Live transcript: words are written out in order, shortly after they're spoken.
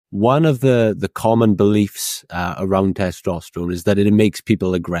one of the common beliefs around testosterone is that it makes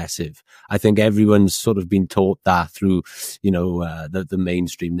people aggressive. I think everyone's sort of been taught that through, the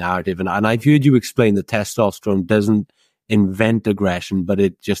mainstream narrative. And I've heard you explain that testosterone doesn't invent aggression, but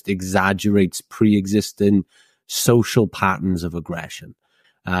it just exaggerates pre-existing social patterns of aggression.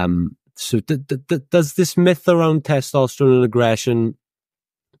 So does this myth around testosterone and aggression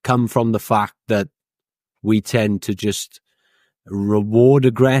come from the fact that we tend to just reward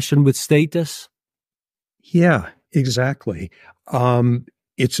aggression with status? Yeah, exactly.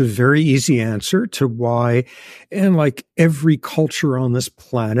 It's a very easy answer to why, and like every culture on this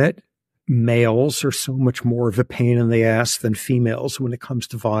planet, males are so much more of a pain in the ass than females when it comes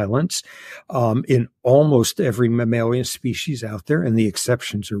to violence. In almost every mammalian species out there, and the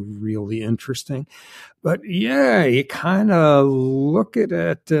exceptions are really interesting. But yeah, you kind of look at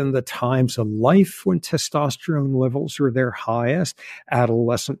it in the times of life when testosterone levels are their highest.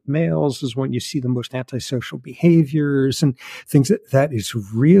 Adolescent males is when you see the most antisocial behaviors and things that is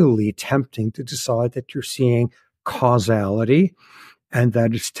really tempting to decide that you're seeing causality. And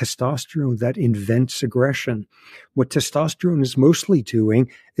that is testosterone that invents aggression. What testosterone is mostly doing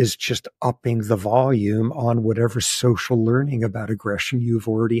is just upping the volume on whatever social learning about aggression you've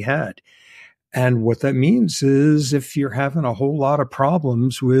already had. And what that means is if you're having a whole lot of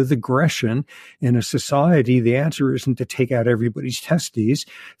problems with aggression in a society, the answer isn't to take out everybody's testes.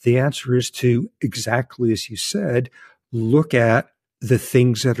 The answer is to, exactly as you said, look at the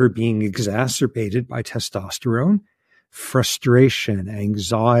things that are being exacerbated by testosterone: frustration,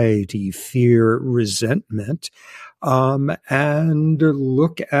 anxiety, fear, resentment, and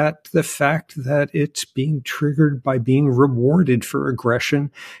look at the fact that it's being triggered by being rewarded for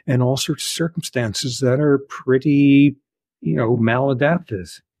aggression and all sorts of circumstances that are pretty,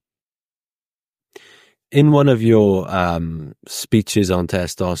 maladaptive. In one of your speeches on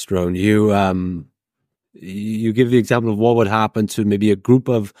testosterone, you give the example of what would happen to maybe a group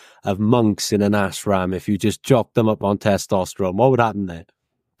of monks in an ashram if you just jocked them up on testosterone. What would happen there?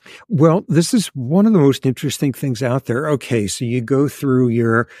 Well, this is one of the most interesting things out there. Okay, so you go through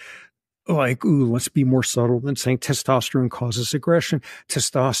your, let's be more subtle than saying testosterone causes aggression.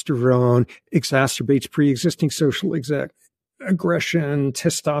 Testosterone exacerbates pre-existing social aggression.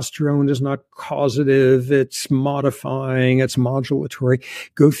 Testosterone is not causative. It's modifying. It's modulatory.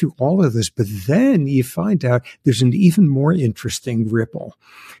 Go through all of this. But then you find out there's an even more interesting ripple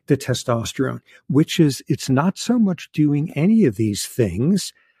to testosterone, which is it's not so much doing any of these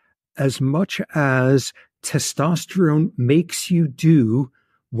things as much as testosterone makes you do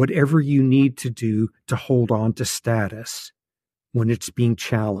whatever you need to do to hold on to status when it's being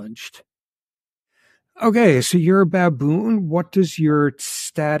challenged. Okay, so you're a baboon. What does your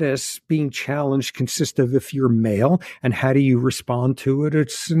status being challenged consist of if you're male? And how do you respond to it?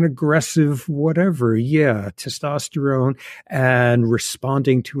 It's an aggressive whatever. Yeah, testosterone and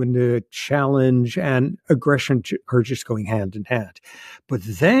responding to a challenge and aggression are just going hand in hand. But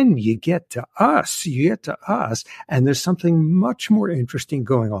then you get to us, and there's something much more interesting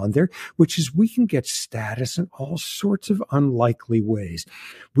going on there, which is we can get status in all sorts of unlikely ways.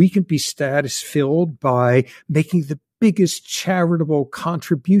 We can be status filled by making the biggest charitable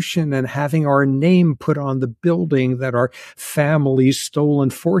contribution and having our name put on the building that our family's stolen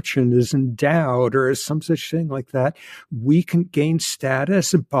fortune is endowed, or some such thing like that. We can gain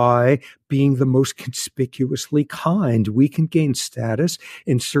status by being the most conspicuously kind. We can gain status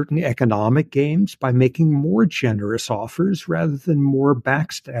in certain economic games by making more generous offers rather than more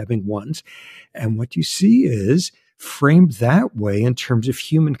backstabbing ones. And what you see is, framed that way in terms of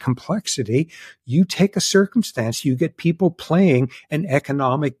human complexity, you take a circumstance, you get people playing an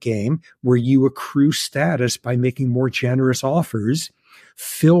economic game where you accrue status by making more generous offers,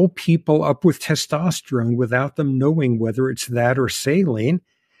 fill people up with testosterone without them knowing whether it's that or saline,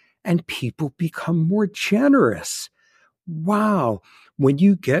 and people become more generous. Wow. When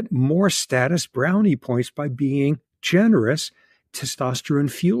you get more status brownie points by being generous,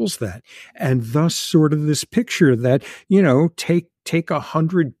 testosterone fuels that. And thus sort of this picture that, take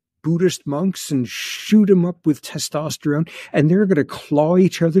 100 Buddhist monks and shoot them up with testosterone, and they're going to claw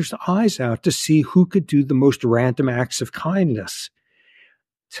each other's eyes out to see who could do the most random acts of kindness.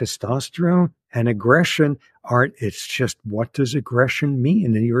 Testosterone and aggression it's just, what does aggression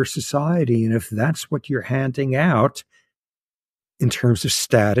mean in your society? And if that's what you're handing out in terms of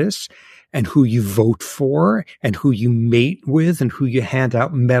status and who you vote for and who you mate with and who you hand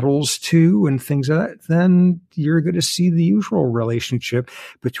out medals to and things like that, then you're going to see the usual relationship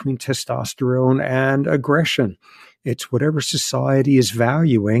between testosterone and aggression. It's whatever society is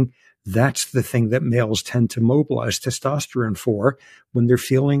valuing That's the thing that males tend to mobilize testosterone for when they're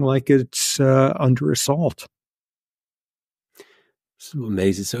feeling like it's under assault. So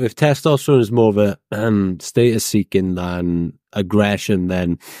amazing. So if testosterone is more of a status seeking than aggression,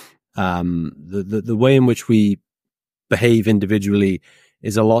 then the way in which we behave individually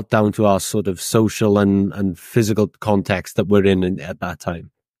is a lot down to our sort of social and physical context that we're in at that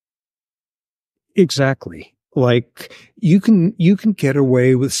time. Exactly. Like you can get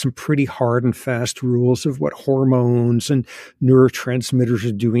away with some pretty hard and fast rules of what hormones and neurotransmitters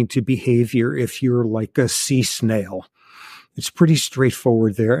are doing to behavior if you're like a sea snail. It's pretty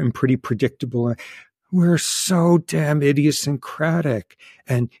straightforward there and pretty predictable. We're so damn idiosyncratic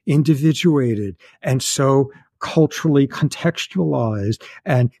and individuated and so culturally contextualized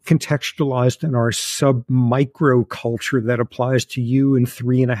in our sub-micro culture that applies to you and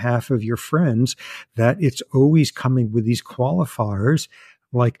 3.5 of your friends, that it's always coming with these qualifiers.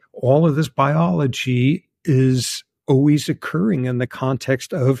 Like all of this biology is always occurring in the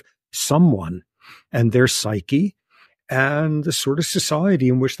context of someone and their psyche and the sort of society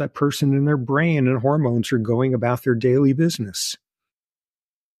in which that person and their brain and hormones are going about their daily business.